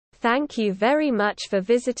Thank you very much for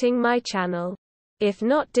visiting my channel. If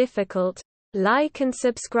not difficult, like and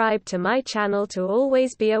subscribe to my channel to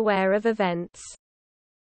always be aware of events.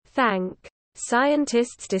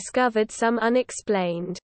 Scientists discovered some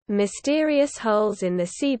unexplained, mysterious holes in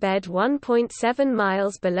the seabed 1.7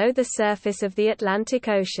 miles below the surface of the Atlantic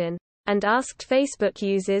Ocean, and asked Facebook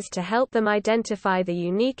users to help them identify the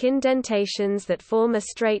unique indentations that form a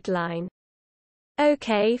straight line.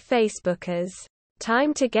 Okay, Facebookers.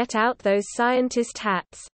 Time to get out those scientist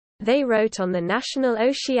hats, they wrote on the National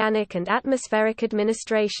Oceanic and Atmospheric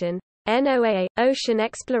Administration, NOAA, Ocean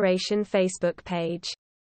Exploration Facebook page.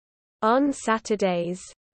 On Saturdays,